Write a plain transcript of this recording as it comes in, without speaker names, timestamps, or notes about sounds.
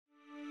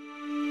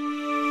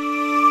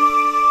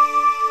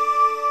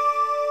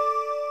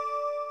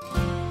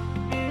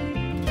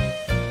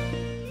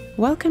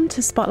Welcome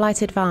to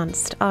Spotlight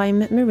Advanced. I'm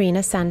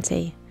Marina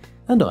Santee.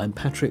 And I'm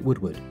Patrick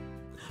Woodward.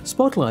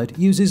 Spotlight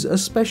uses a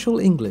special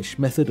English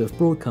method of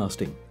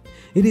broadcasting.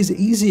 It is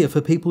easier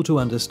for people to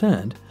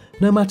understand,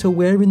 no matter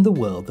where in the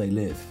world they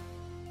live.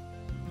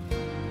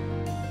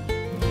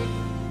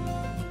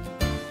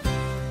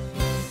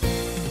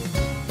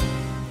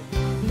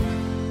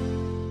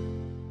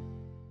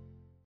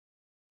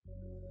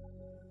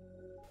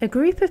 A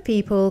group of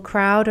people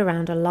crowd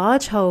around a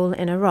large hole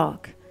in a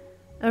rock.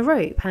 A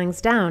rope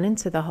hangs down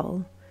into the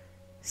hole.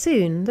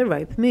 Soon the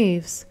rope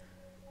moves.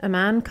 A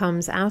man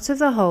comes out of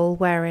the hole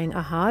wearing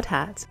a hard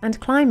hat and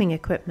climbing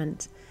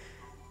equipment.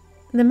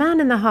 The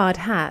man in the hard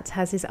hat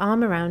has his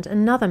arm around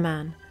another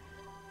man.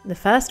 The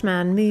first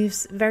man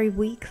moves very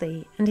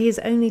weakly and he is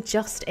only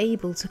just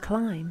able to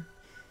climb.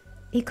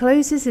 He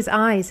closes his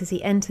eyes as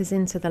he enters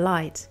into the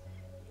light.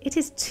 It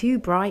is too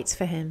bright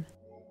for him.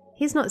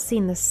 He's not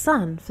seen the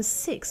sun for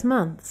 6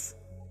 months.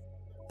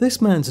 This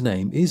man's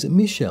name is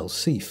Michel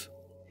Siffre.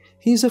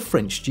 He's a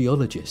French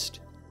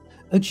geologist.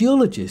 A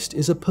geologist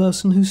is a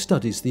person who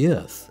studies the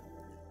Earth.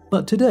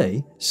 But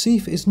today,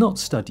 Siffre is not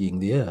studying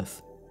the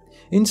Earth.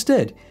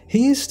 Instead,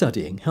 he is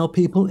studying how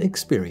people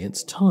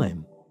experience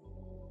time.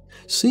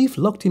 Siffre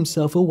locked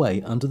himself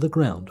away under the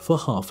ground for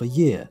half a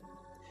year.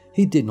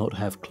 He did not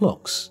have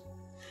clocks.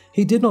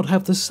 He did not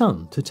have the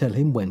sun to tell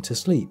him when to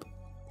sleep.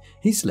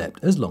 He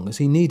slept as long as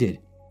he needed,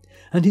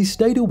 and he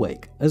stayed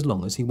awake as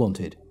long as he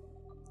wanted.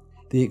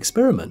 The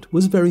experiment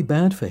was very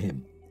bad for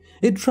him.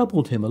 It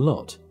troubled him a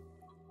lot.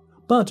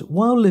 But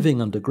while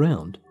living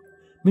underground,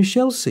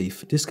 Michel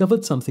Siffre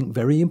discovered something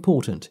very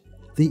important,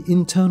 the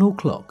internal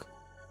clock.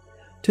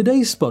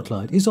 Today's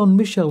spotlight is on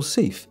Michel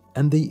Siffre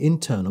and the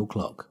internal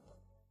clock.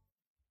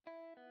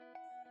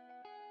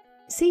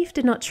 Siffre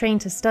did not train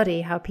to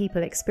study how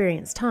people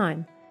experience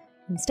time.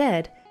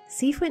 Instead,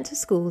 Siffre went to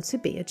school to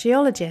be a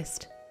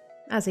geologist.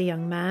 As a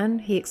young man,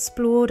 he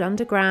explored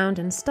underground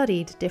and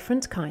studied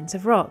different kinds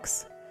of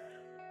rocks.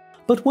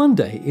 But one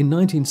day in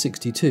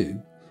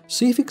 1962,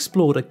 Siffre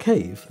explored a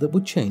cave that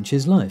would change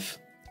his life.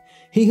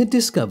 He had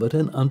discovered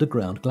an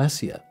underground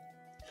glacier.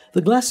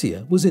 The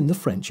glacier was in the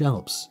French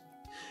Alps.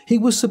 He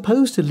was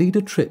supposed to lead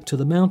a trip to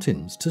the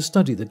mountains to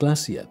study the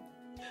glacier.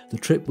 The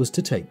trip was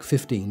to take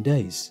 15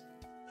 days.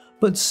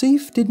 But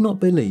Siffre did not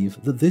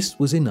believe that this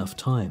was enough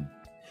time.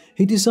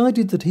 He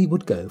decided that he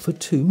would go for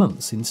 2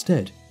 months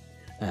instead.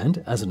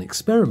 And, as an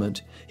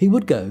experiment, he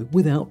would go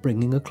without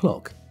bringing a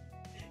clock.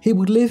 He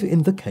would live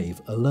in the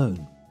cave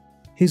alone.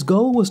 His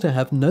goal was to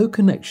have no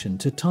connection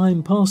to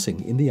time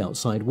passing in the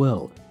outside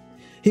world.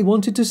 He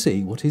wanted to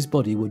see what his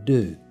body would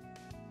do.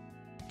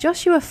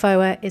 Joshua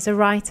Foer is a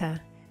writer.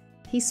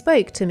 He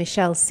spoke to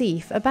Michel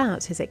Siffre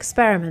about his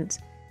experiment.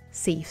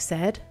 Siffre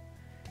said,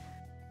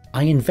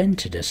 "I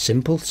invented a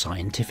simple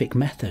scientific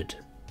method.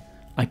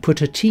 I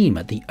put a team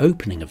at the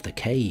opening of the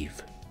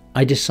cave.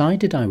 I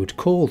decided I would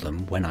call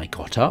them when I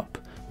got up,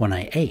 when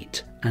I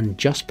ate, and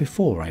just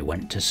before I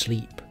went to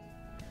sleep.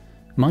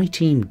 My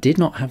team did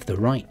not have the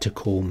right to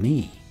call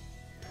me.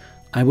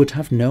 I would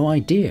have no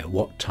idea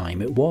what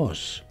time it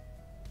was."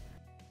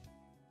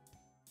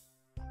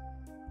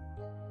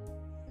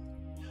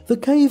 The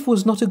cave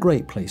was not a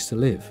great place to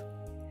live.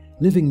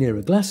 Living near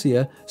a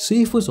glacier,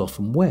 Siffre was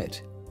often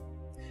wet.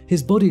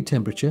 His body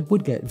temperature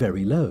would get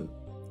very low.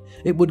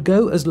 It would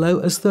go as low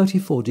as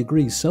 34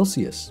 degrees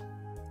Celsius.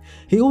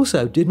 He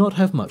also did not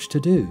have much to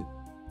do.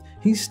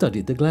 He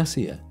studied the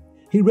glacier.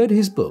 He read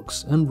his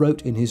books and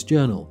wrote in his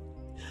journal.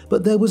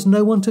 But there was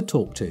no one to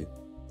talk to.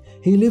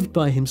 He lived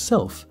by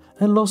himself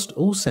and lost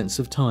all sense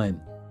of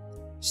time.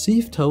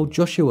 Siffre told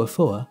Joshua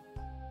Foer,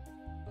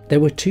 "There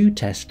were 2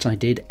 tests I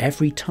did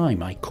every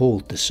time I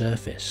called the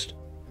surface.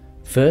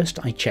 First,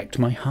 I checked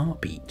my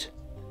heartbeat.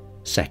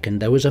 Second,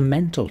 there was a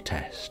mental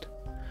test.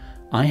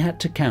 I had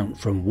to count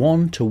from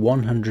 1 to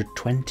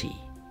 120.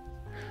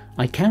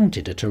 I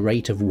counted at a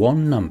rate of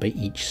 1 number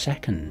each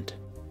second.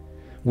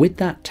 With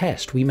that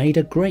test, we made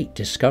a great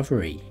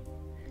discovery.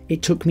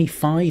 It took me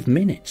 5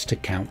 minutes to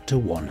count to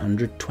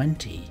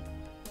 120.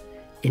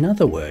 In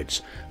other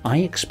words, I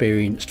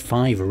experienced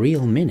 5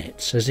 real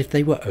minutes as if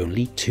they were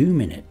only 2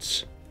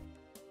 minutes."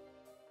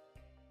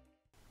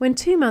 When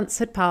 2 months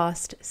had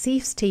passed,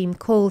 Siffre's team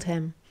called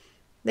him.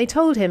 They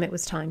told him it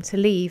was time to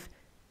leave.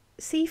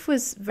 Siffre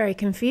was very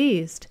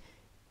confused.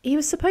 He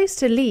was supposed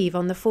to leave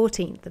on the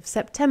 14th of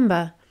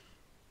September.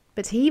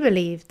 But he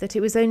believed that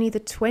it was only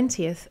the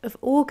 20th of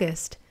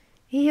August.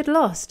 He had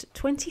lost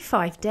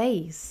 25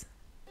 days.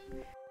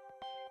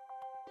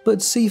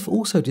 But Siffre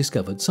also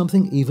discovered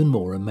something even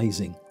more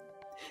amazing.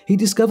 He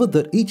discovered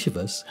that each of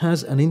us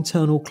has an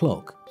internal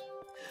clock.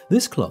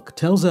 This clock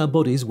tells our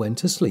bodies when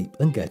to sleep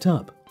and get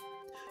up.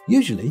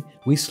 Usually,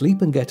 we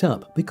sleep and get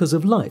up because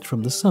of light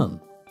from the sun.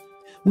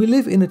 We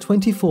live in a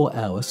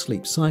 24-hour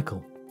sleep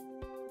cycle.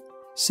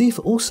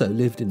 Siffre also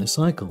lived in a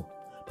cycle,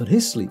 but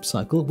his sleep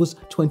cycle was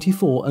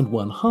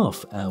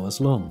 24.5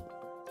 hours long.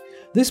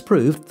 This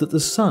proved that the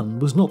sun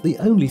was not the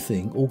only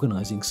thing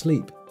organising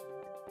sleep.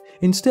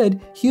 Instead,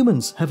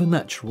 humans have a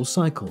natural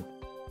cycle.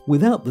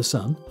 Without the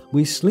sun,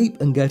 we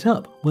sleep and get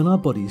up when our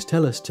bodies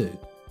tell us to.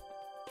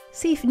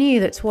 Siffre knew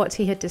that what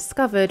he had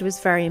discovered was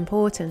very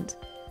important,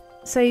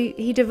 so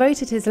he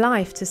devoted his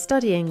life to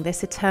studying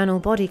this eternal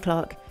body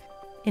clock.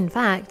 In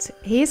fact,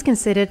 he is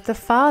considered the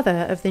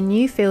father of the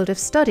new field of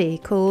study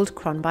called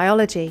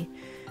chronobiology.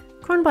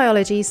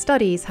 Chronobiology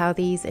studies how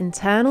these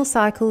internal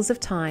cycles of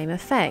time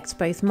affect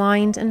both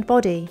mind and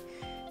body.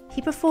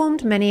 He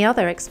performed many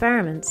other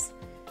experiments.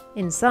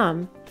 In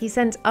some, he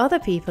sent other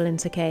people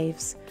into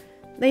caves.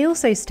 They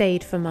also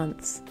stayed for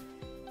months.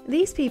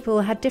 These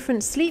people had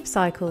different sleep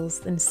cycles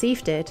than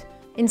Siffre did.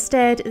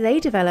 Instead, they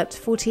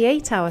developed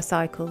 48-hour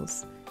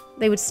cycles.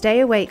 They would stay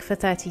awake for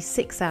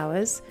 36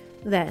 hours,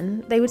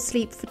 then they would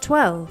sleep for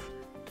 12.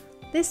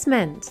 This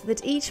meant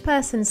that each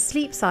person's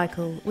sleep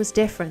cycle was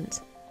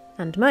different,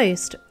 and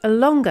most are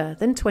longer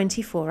than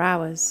 24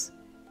 hours.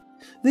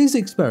 These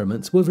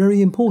experiments were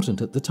very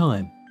important at the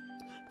time.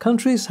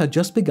 Countries had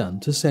just begun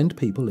to send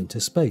people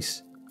into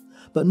space,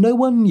 but no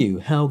one knew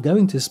how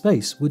going to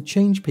space would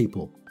change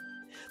people.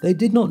 They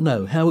did not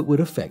know how it would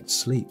affect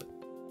sleep.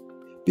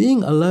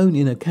 Being alone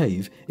in a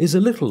cave is a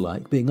little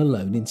like being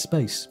alone in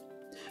space.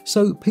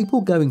 So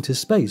people going to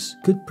space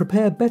could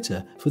prepare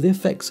better for the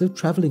effects of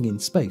travelling in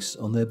space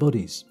on their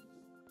bodies.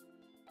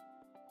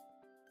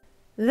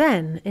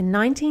 Then, in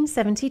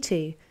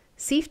 1972,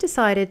 Siffre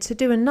decided to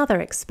do another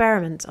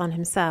experiment on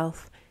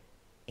himself.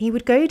 He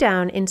would go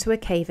down into a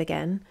cave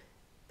again.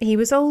 He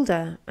was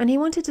older, and he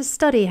wanted to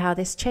study how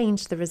this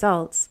changed the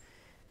results.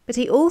 But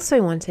he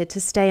also wanted to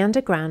stay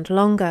underground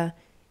longer.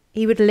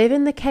 He would live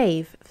in the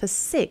cave for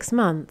 6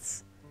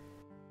 months.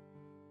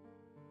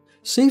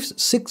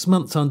 Siffre's 6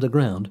 months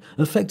underground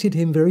affected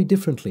him very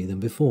differently than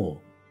before.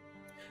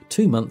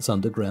 2 months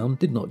underground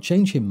did not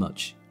change him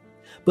much,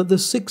 but the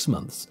 6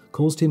 months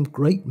caused him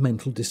great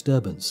mental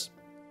disturbance.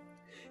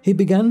 He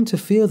began to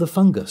fear the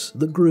fungus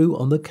that grew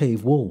on the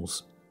cave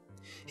walls.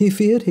 He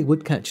feared he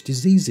would catch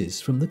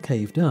diseases from the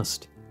cave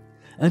dust,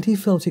 and he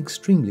felt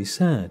extremely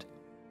sad.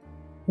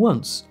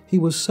 Once he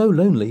was so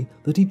lonely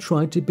that he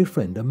tried to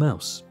befriend a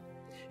mouse.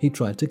 He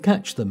tried to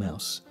catch the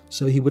mouse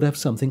so he would have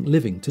something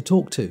living to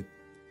talk to,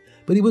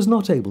 but he was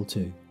not able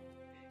to.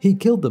 He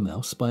killed the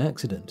mouse by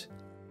accident.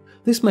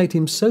 This made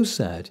him so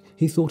sad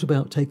he thought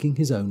about taking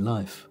his own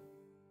life.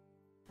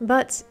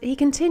 But he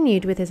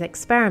continued with his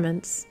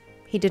experiments.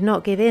 He did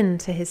not give in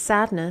to his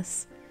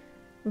sadness.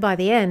 By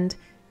the end,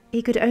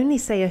 he could only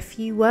say a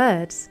few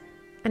words,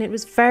 and it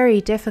was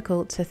very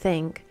difficult to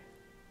think.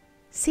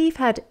 Siffre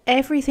had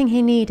everything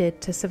he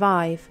needed to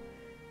survive,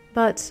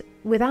 but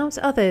without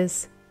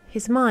others,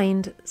 his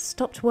mind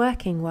stopped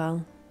working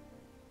well.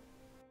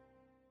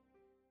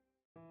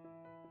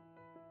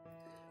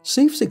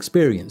 Siffre's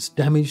experience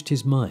damaged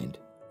his mind,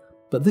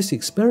 but this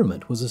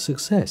experiment was a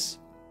success.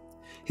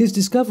 His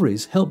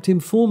discoveries helped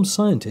inform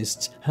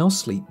scientists how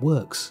sleep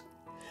works,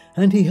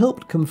 and he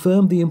helped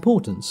confirm the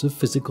importance of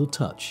physical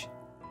touch.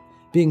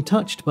 Being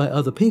touched by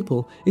other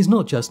people is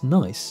not just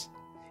nice,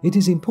 it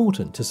is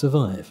important to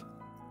survive.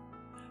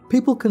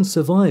 People can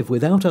survive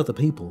without other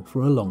people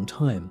for a long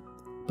time,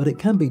 but it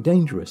can be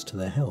dangerous to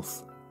their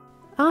health.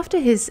 After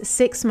his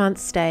 6-month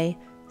stay,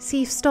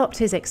 Siffre stopped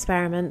his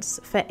experiments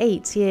for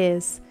 8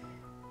 years.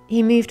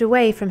 He moved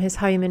away from his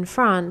home in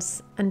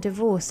France and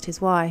divorced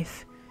his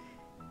wife.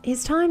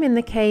 His time in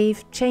the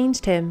cave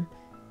changed him.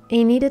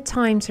 He needed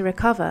time to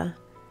recover.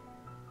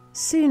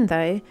 Soon,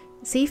 though,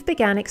 Siffre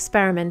began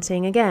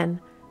experimenting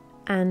again,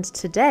 and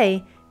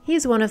today he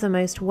is one of the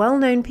most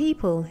well-known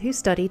people who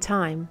study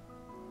time.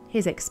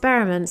 His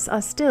experiments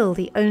are still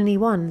the only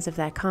ones of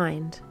their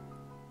kind.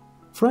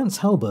 Franz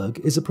Hallberg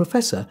is a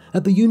professor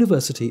at the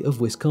University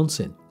of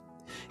Wisconsin.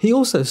 He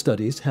also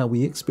studies how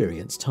we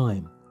experience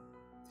time.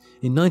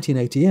 In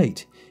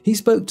 1988, he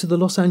spoke to the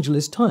Los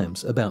Angeles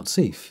Times about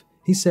Siffre.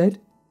 He said,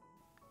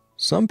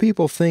 "Some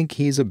people think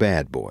he's a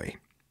bad boy,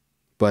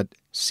 but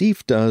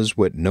Siffre does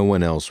what no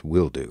one else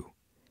will do.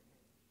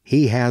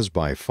 He has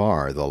by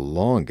far the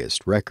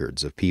longest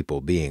records of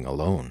people being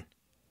alone.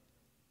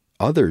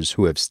 Others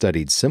who have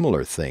studied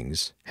similar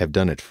things have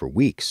done it for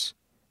weeks.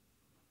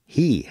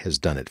 He has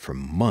done it for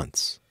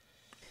months."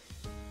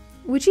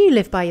 Would you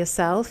live by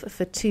yourself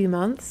for 2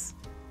 months?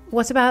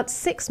 What about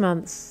 6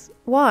 months?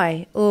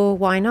 Why or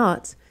why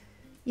not?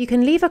 You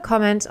can leave a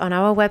comment on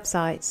our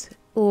website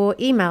or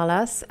email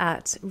us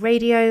at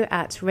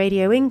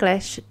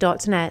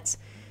radio@radioenglish.net.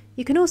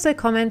 You can also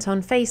comment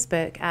on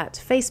Facebook at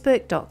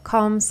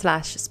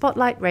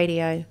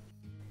facebook.com/spotlightradio.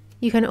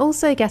 You can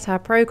also get our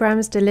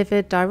programs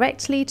delivered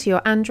directly to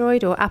your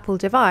Android or Apple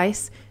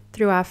device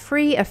through our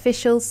free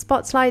official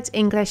Spotlight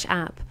English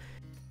app.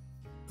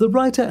 The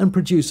writer and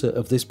producer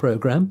of this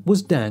program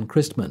was Dan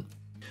Christman.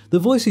 The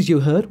voices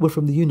you heard were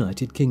from the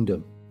United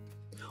Kingdom.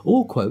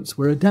 All quotes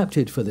were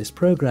adapted for this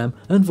program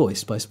and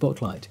voiced by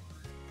Spotlight.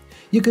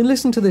 You can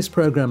listen to this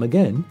program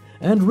again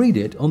and read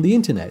it on the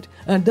internet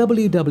at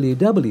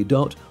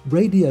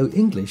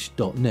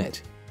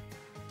www.radioenglish.net.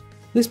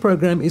 This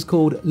program is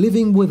called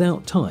Living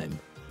Without Time,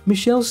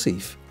 Michel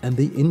Siffre and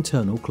the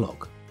Internal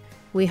Clock.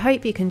 We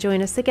hope you can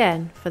join us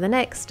again for the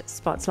next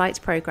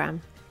Spotlight program.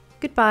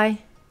 Goodbye.